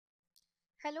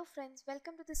Hello friends,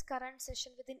 welcome to this current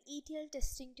session within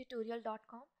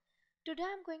etltestingtutorial.com. Today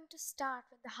I'm going to start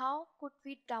with how could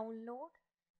we download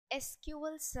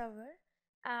SQL Server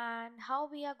and how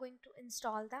we are going to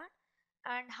install that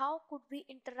and how could we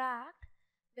interact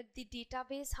with the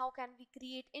database, how can we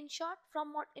create. In short,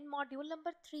 in module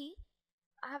number 3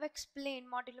 I have explained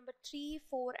module number 3,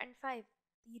 4 and 5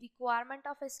 the requirement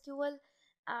of SQL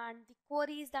and the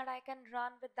queries that I can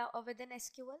run within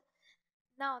SQL.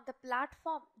 Now the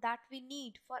platform that we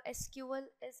need for SQL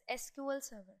is SQL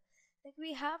Server. Like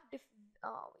we have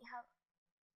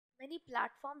many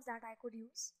platforms that I could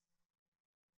use.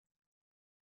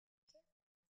 Okay.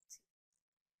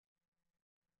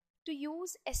 To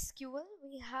use SQL,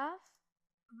 we have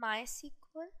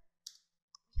MySQL,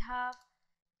 we have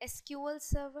SQL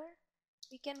Server,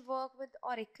 we can work with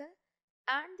Oracle,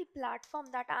 and the platform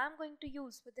that I am going to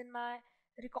use within my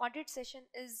recorded session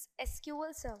is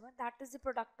SQL Server, that is the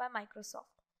product by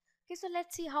Microsoft. Okay, so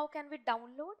let's see how can we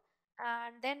download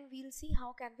and then we'll see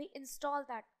how can we install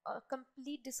that.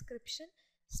 Complete description,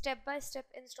 step by step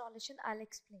installation I'll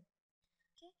explain.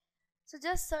 Okay, so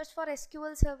just search for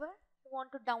SQL Server you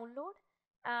want to download,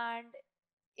 and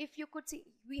if you could see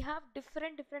we have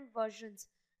different versions,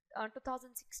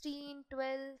 2016,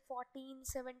 12, 14,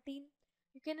 17.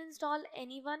 You can install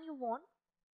any one you want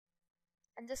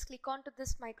and just click on to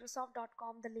this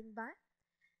microsoft.com, the link by,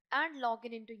 and log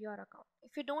in into your account.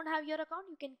 If you don't have your account,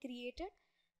 you can create it.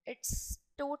 It's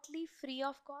totally free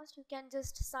of cost. You can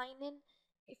just sign in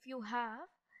if you have,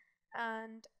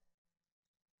 and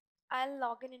I'll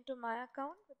log in into my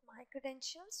account with my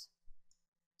credentials.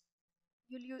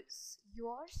 You'll use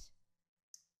yours.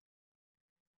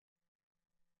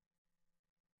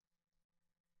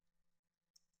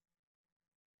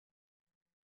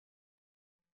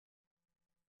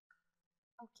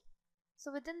 Okay,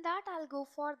 so within that I'll go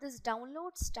for this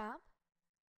downloads tab,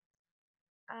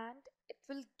 and it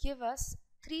will give us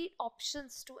 3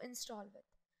 options to install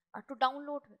with, to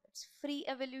download with. It's free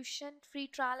evolution, free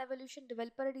trial evolution,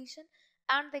 developer edition,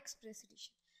 and the express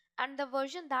edition. And the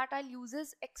version that I'll use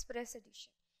is express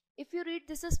edition. If you read,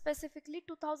 this is specifically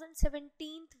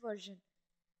 2017 version,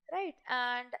 right?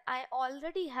 And I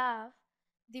already have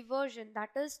the version that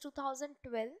is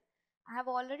 2012. I have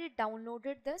already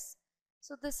downloaded this.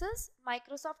 So this is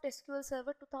Microsoft SQL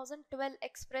Server 2012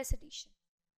 Express Edition.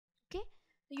 Okay,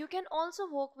 you can also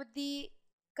work with the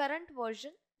current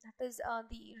version, that is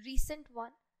the recent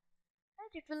one,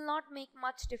 right? It will not make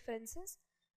much differences,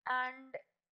 and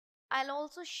I'll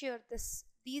also share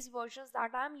these versions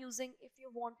that I'm using if you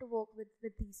want to work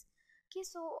with these. Okay,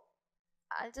 so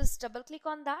I'll just double click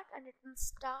on that and it will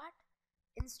start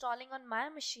installing on my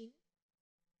machine.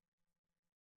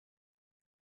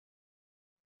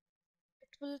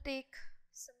 It will take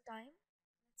some time.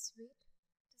 Let's wait.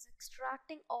 It is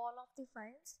extracting all of the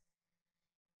files.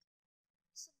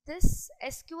 So this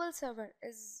SQL Server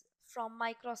is from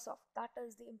Microsoft. That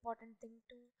is the important thing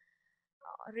to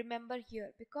remember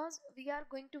here, because we are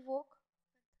going to work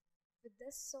with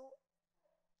this. So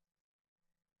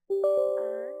and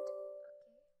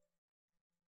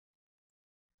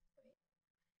okay, wait.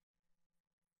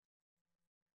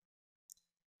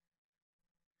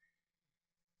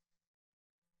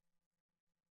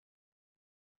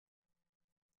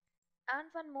 And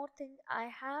one more thing, I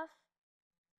have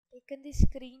taken the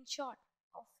screenshot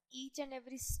of each and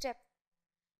every step.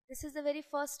 This is the very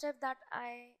first step that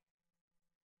I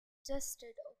just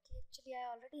did. Okay, actually I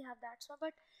already have that. So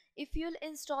but if you'll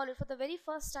install it for the very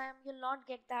first time, you'll not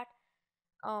get that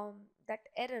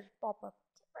error pop up.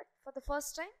 Okay, but for the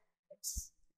first time,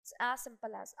 it's as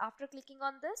simple as, after clicking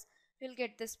on this, you'll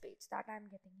get this page that I'm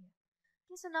getting here.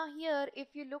 Okay, so now here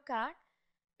if you look at,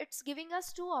 it's giving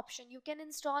us 2 options. You can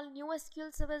install new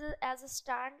SQL Server as a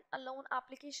standalone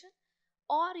application,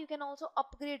 or you can also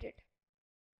upgrade it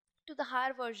to the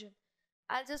higher version.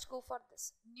 I'll just go for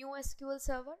this new SQL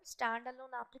Server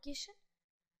standalone application.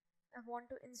 I want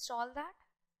to install that,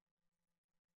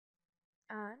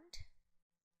 and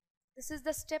this is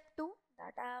the step 2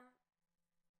 that I am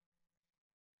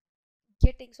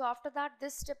getting. So after that,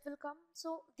 this step will come.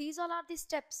 So these all are the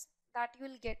steps that you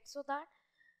will get, so that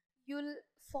you'll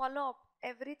follow up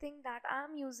everything that I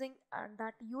am using and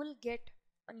that you will get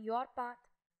on your path.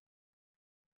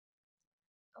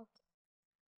 Okay,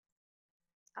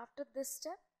 after this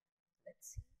step,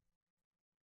 let's see.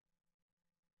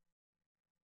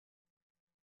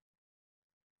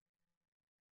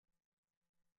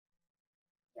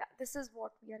 Yeah, this is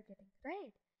what we are getting,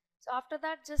 right? So after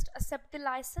that, just accept the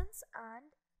license and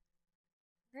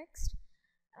next.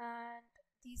 And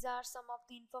these are some of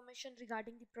the information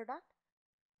regarding the product,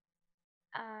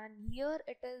 and here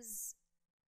it is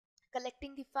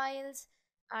collecting the files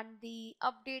and the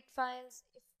update files.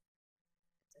 If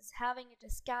it is having, it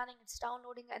is scanning, it's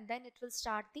downloading, and then it will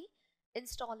start the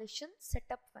installation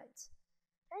setup files,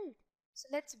 right? So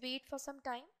let's wait for some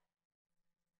time.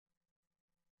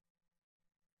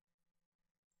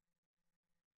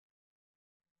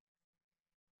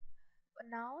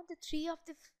 Now the three of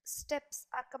the steps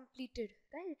are completed,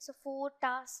 right? So four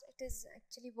tasks it is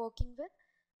actually working with,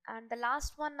 and the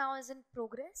last one now is in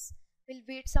progress. We'll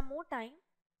wait some more time,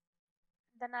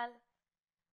 then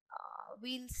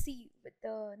we'll see with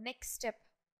the next step.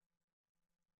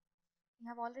 We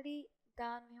have already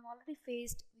done, we have already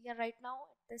faced, we are right now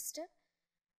at this step,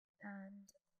 and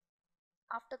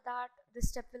after that this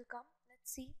step will come.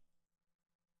 Let's see,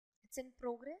 it's in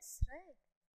progress, right?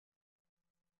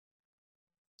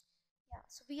 Yeah,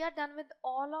 so we are done with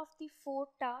all of the four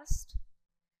tasks.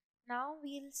 Now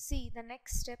we'll see the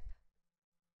next step,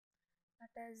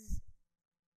 that is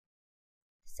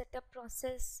setup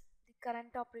process, the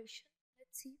current operation.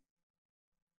 Let's see.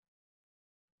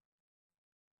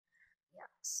 Yeah,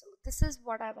 so this is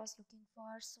what I was looking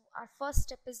for. So our first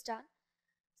step is done.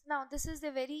 So now this is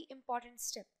the very important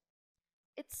step.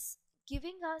 It's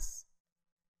giving us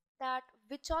that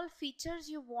which all features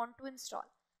you want to install,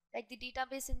 like the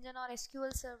database engine or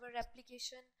SQL server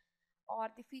application, or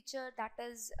the feature that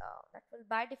is that will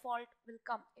by default will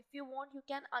come. If you want, you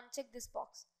can uncheck this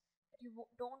box that you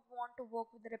don't want to work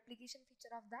with the replication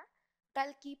feature of that, but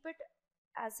I'll keep it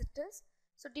as it is.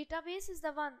 So database is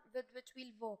the one with which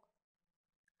we'll work,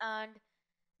 and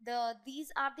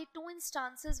these are the two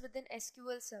instances within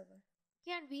SQL server.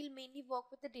 Okay, and we'll mainly work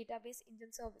with the database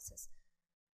engine services.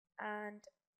 And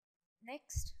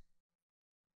next,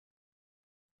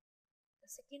 the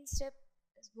second step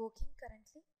is working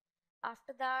currently.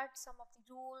 After that, some of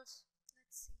the rules,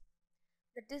 let's see,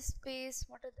 the disk space,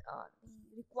 what are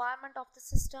the requirement of the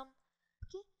system.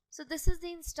 Okay, so this is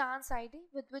the instance ID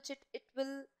with which it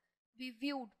will be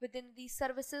viewed within the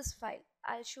services file.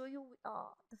 I'll show you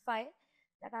the file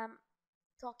that I'm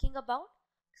talking about.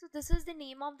 So this is the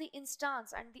name of the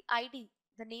instance and the ID.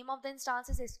 The name of the instance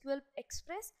is SQL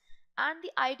Express, and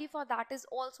the ID for that is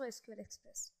also SQL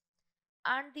Express,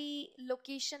 and the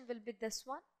location will be this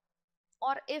one.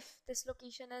 Or if this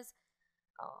location is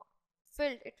uh,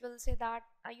 filled, it will say that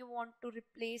you want to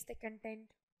replace the content.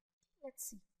 Let's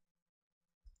see,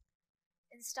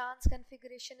 instance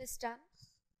configuration is done,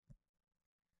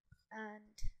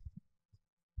 and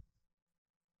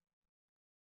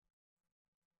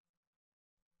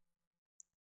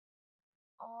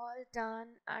all done,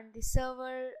 and the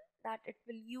server that it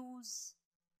will use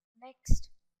next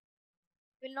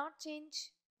will not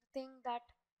change the thing that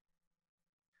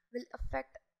will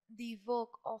affect the work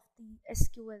of the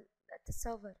SQL at the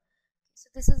server. So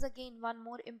this is again one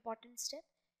more important step.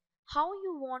 How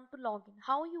you want to log in,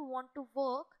 how you want to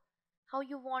work, how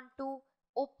you want to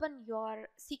open your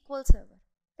SQL server,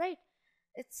 right?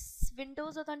 It's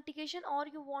Windows authentication, or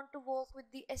you want to work with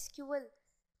the SQL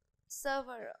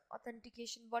server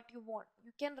authentication, what you want.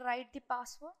 You can write the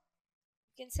password,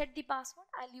 you can set the password.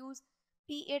 I'll use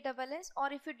PASS,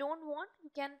 or if you don't want, you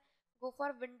can go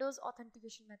for Windows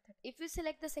authentication method. If you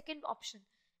select the second option,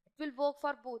 it will work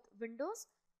for both Windows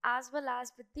as well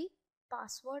as with the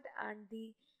password and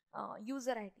the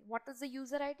user ID. What is the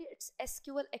user ID? It's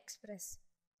SQL Express,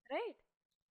 right?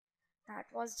 That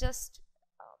was just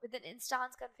with an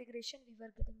instance configuration we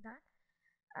were getting that.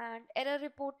 And error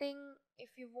reporting, if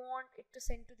you want it to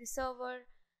send to the server,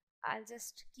 I'll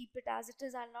just keep it as it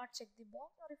is. I'll not check the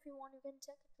box, or if you want, you can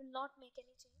check. It will not make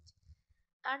any change.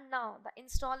 And now the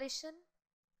installation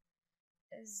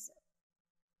is,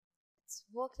 it's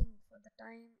working for the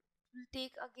time. It will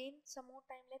take again some more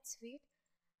time. Let's wait.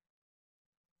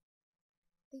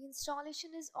 The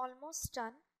installation is almost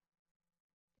done.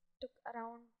 It took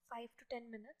around 5 to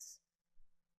 10 minutes.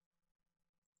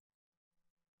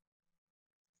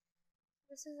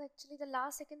 This is actually the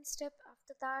last second step.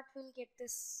 After that, we'll get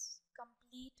this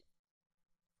complete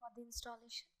for the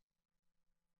installation.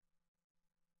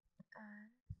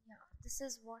 And yeah, this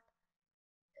is what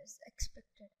is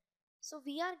expected. So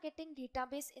we are getting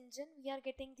database engine, we are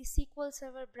getting the SQL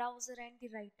server browser and the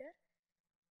writer,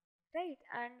 right?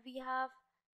 And we have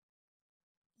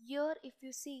here, if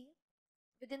you see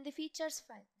within the features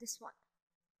file, this one,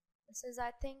 this is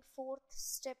I think fourth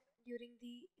step during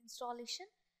the installation.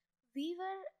 We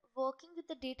were working with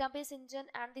the database engine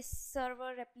and the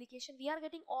server application. We are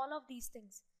getting all of these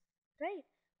things, right?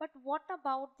 But what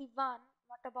about the one,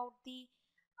 what about the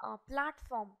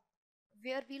platform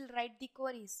where we'll write the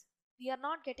queries? We are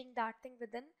not getting that thing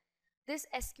within this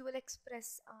SQL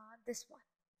Express, this one,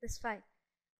 this file.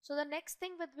 So the next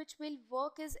thing with which we'll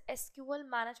work is SQL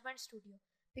Management Studio,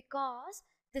 because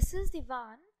this is the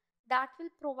one that will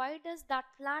provide us that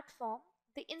platform.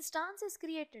 The instance is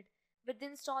created with the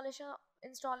installation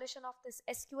of this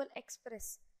SQL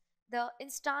Express. The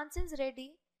instance is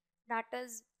ready, that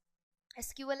is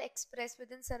SQL Express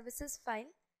within services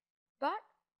file. But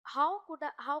how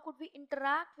could we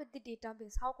interact with the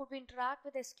database? How could we interact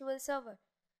with SQL Server?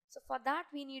 So for that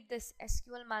we need this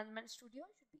SQL Management Studio.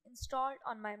 It should be installed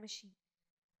on my machine.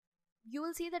 You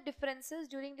will see the differences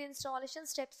during the installation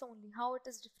steps only, how it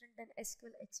is different than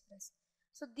SQL Express.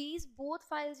 So these both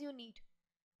files you need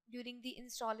during the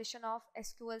installation of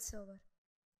SQL Server.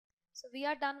 So we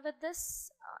are done with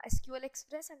this SQL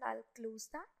Express, and I'll close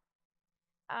that.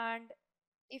 And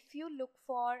if you look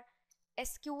for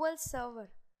SQL Server,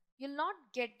 you'll not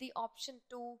get the option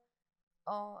to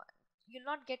uh, you'll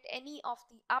not get any of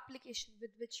the application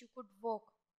with which you could work,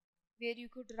 where you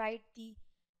could write the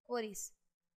queries.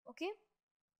 Okay,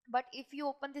 but if you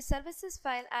open the services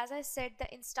file, as I said,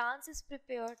 the instance is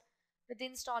prepared with the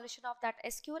installation of that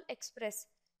SQL Express.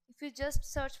 If you just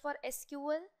search for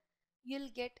SQL,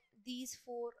 you'll get these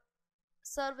four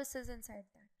services inside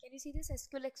that. Can you see this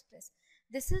SQL Express?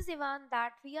 This is the one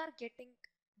that we are getting,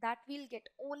 that we'll get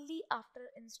only after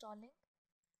installing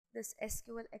this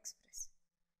SQL Express.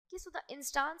 Okay, so the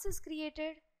instance is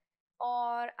created,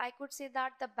 or I could say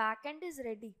that the backend is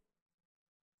ready.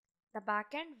 The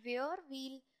backend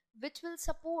which will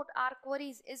support our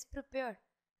queries is prepared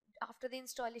after the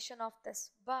installation of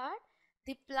this. But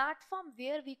the platform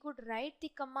where we could write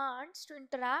the commands to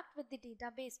interact with the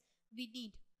database, we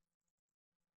need.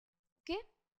 Okay,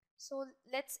 so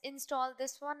let's install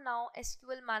this one now,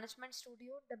 SQL Management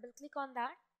Studio. Double click on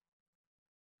that,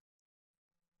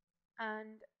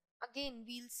 and again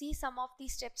we'll see some of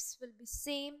these steps will be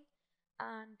same,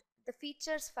 and the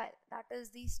features file, that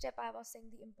is the step I was saying,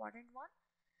 the important one.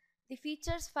 The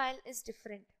features file is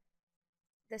different,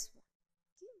 this one.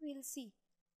 Okay, we'll see.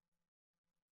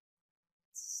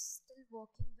 It's still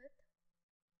working with.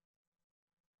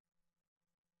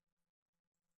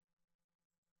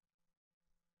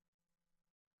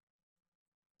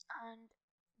 And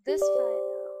this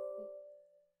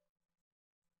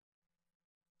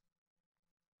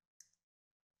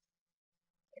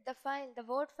file, the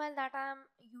word file that I am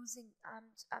using,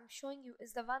 I'm showing you,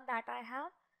 is the one that I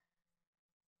have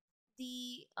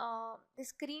the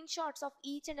screenshots of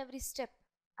each and every step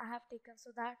I have taken,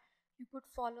 so that you could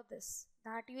follow this.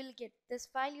 That you will get this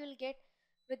file, you will get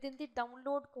within the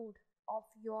download code of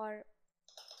your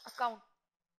account.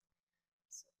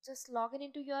 So just log in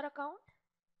into your account.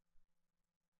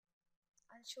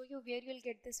 I'll show you where you'll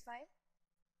get this file.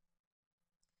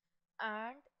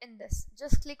 And in this,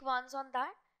 just click once on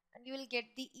that, and you will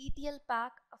get the ETL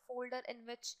pack, a folder in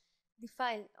which the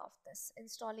file of this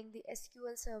installing the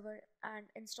SQL Server and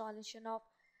installation of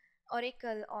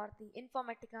Oracle or the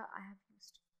Informatica I have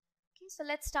used. Okay, so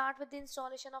let's start with the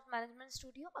installation of Management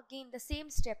Studio. Again, the same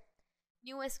step.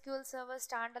 New SQL Server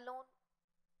standalone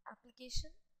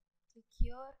application. Click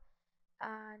here,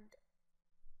 and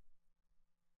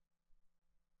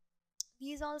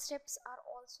these all steps are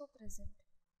also present. Let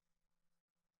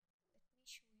me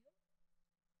show you.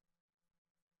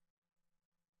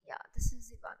 Yeah, this is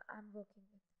the one I'm working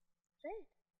with, right?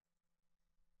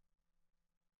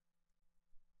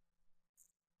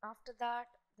 After that,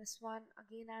 this one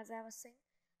again, as I was saying,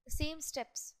 the same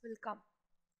steps will come,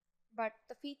 but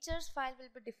the features file will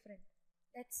be different.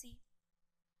 Let's see.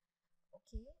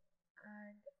 Okay,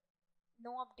 and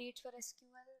no updates for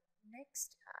SQL.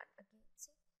 Next, and again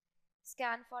see,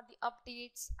 scan for the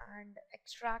updates and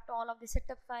extract all of the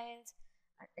setup files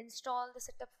and install the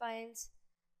setup files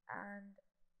and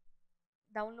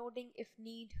downloading if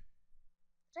need,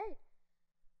 right?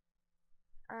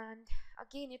 And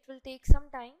again it will take some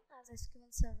time as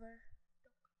SQL Server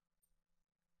took.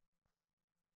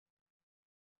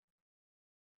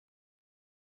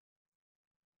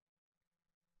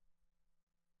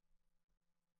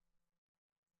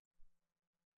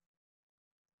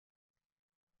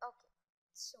 Okay,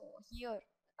 so here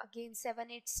again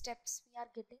 7-8 steps we are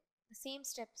getting, the same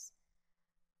steps.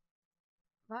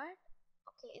 But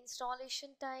okay,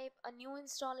 installation type, a new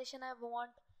installation I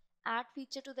want, add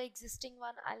feature to the existing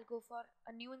one, I'll go for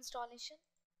a new installation.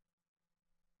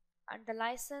 And the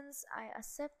license I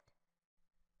accept,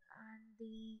 and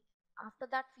the after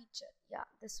that feature, yeah,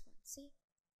 this one, see,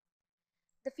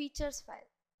 the features file.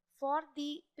 For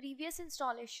the previous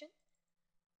installation,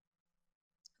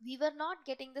 we were not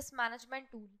getting this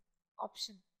management tool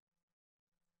option,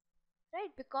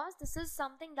 right? Because this is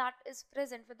something that is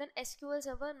present within SQL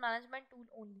Server management tool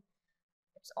only.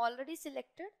 It's already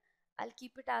selected, I'll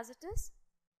keep it as it is,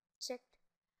 checked,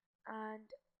 and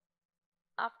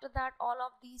after that all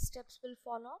of these steps will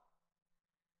follow.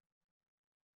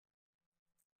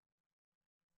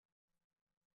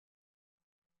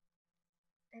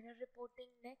 Error reporting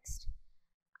next,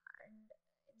 and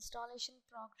installation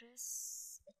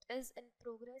progress, it is in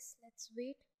progress. Let's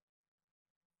wait.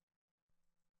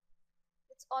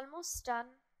 It's almost done,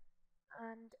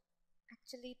 and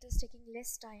actually it is taking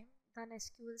less time than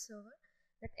SQL Server,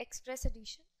 that Express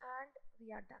edition, and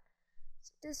we are done.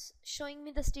 So it is showing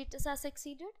me the status as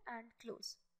exceeded and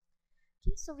close.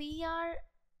 Okay, so we are,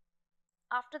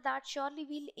 after that surely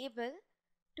we'll able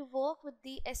to work with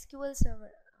the SQL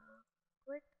Server.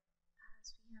 Quit,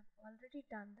 as we have already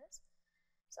done this.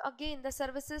 So again, the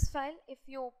services file, if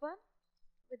you open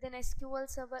within SQL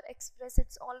Server Express,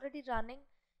 it's already running.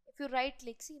 If you right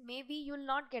click, see, maybe you'll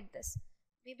not get this,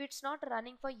 maybe it's not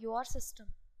running for your system.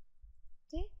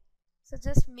 Okay, so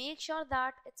just make sure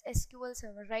that it's SQL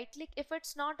Server, right click. If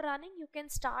it's not running, you can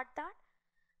start that,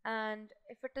 and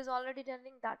if it is already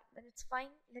running that, then it's fine.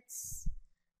 Let's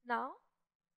now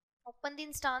open the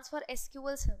instance for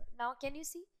SQL Server. Now can you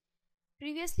see,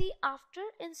 previously after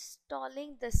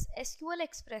installing this SQL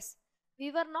Express,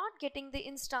 we were not getting the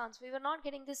instance, we were not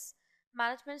getting this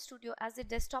Management Studio as a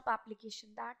desktop application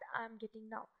that I am getting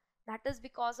now. That is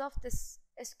because of this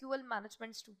SQL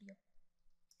Management Studio.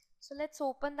 So let's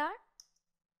open that.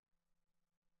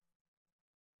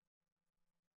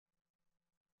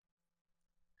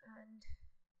 And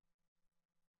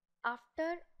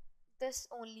after this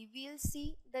only we'll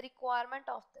see the requirement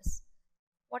of this.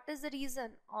 What is the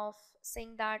reason of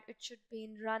saying that it should be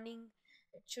in running,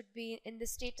 it should be in the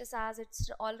status as it's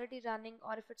already running,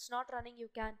 or if it's not running you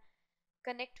can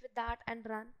connect with that and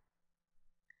run.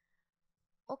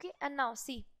 Okay, and now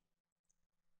see,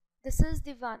 this is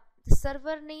the one, the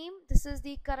server name, this is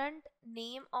the current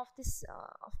name of this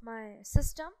of my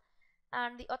system,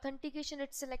 and the authentication,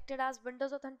 it's selected as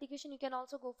Windows authentication. You can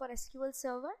also go for SQL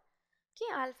Server.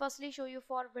 Okay, I'll firstly show you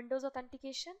for Windows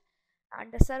authentication,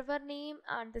 and the server name,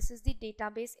 and this is the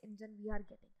database engine we are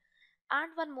getting.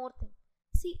 And one more thing,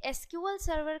 see, SQL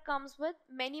Server comes with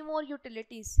many more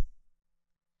utilities.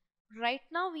 Right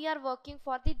now we are working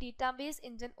for the database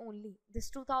engine only. This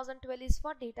 2012 is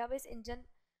for database engine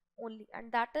only,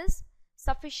 and that is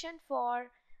sufficient for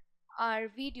our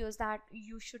videos that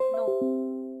you should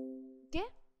know. Okay,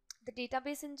 the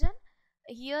database engine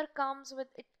here comes with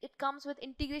it comes with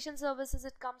integration services,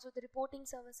 it comes with reporting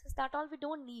services, that all we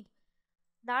don't need.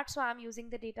 That's why I'm using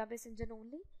the database engine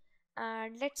only,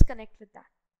 and let's connect with that.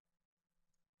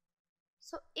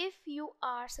 So if you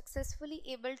are successfully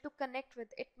able to connect with,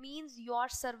 it means your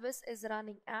service is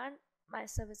running, and my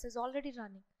service is already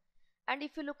running. And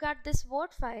if you look at this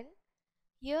Word file,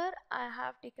 here I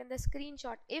have taken the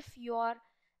screenshot. If your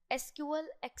SQL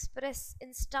Express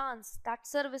instance, that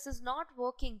service is not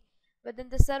working within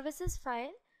the services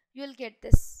file, you will get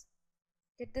this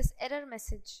error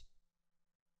message.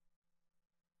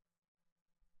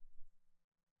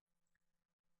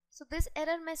 So this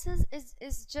error message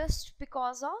is just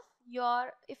because of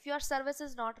if your service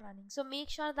is not running. So make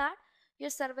sure that your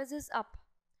service is up.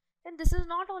 And this is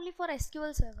not only for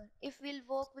SQL Server. If we'll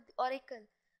work with Oracle,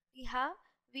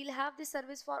 we'll have the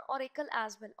service for Oracle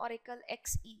as well, Oracle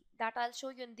XE, that I'll show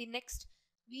you in the next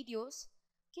videos.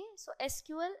 Okay, so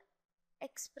SQL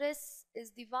Express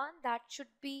is the one that should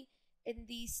be in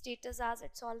the status as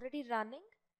it's already running.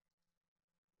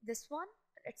 This one,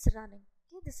 it's running.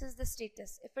 Okay, this is the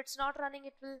status. If it's not running,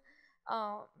 it will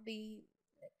be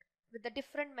like with a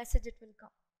different message it will come.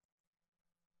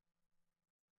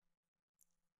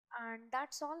 And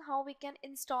that's all how we can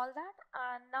install that.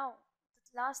 And now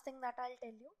the last thing that I'll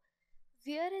tell you,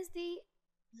 where is the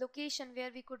location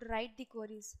where we could write the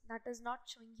queries, that is not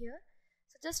showing here.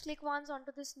 So just click once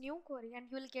onto this new query and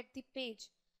you will get the page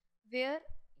where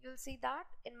you'll see that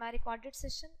in my recorded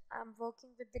session I'm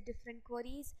working with the different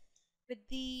queries with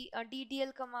the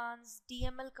DDL commands,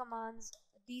 DML commands,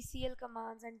 DCL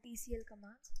commands, and TCL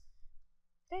commands.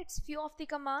 Right, few of the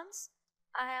commands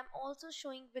I am also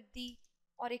showing with the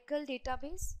Oracle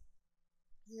database,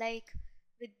 like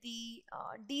with the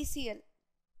DCL.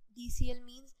 DCL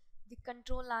means the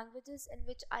control languages, in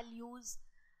which I'll use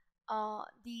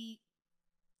the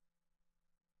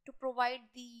to provide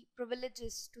the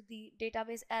privileges to the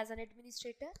database as an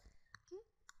administrator. Okay,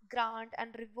 grant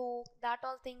and revoke, that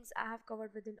all things I have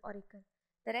covered within Oracle.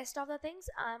 The rest of the things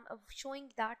I'm showing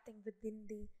that thing within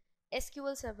the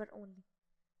SQL Server only.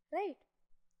 Right,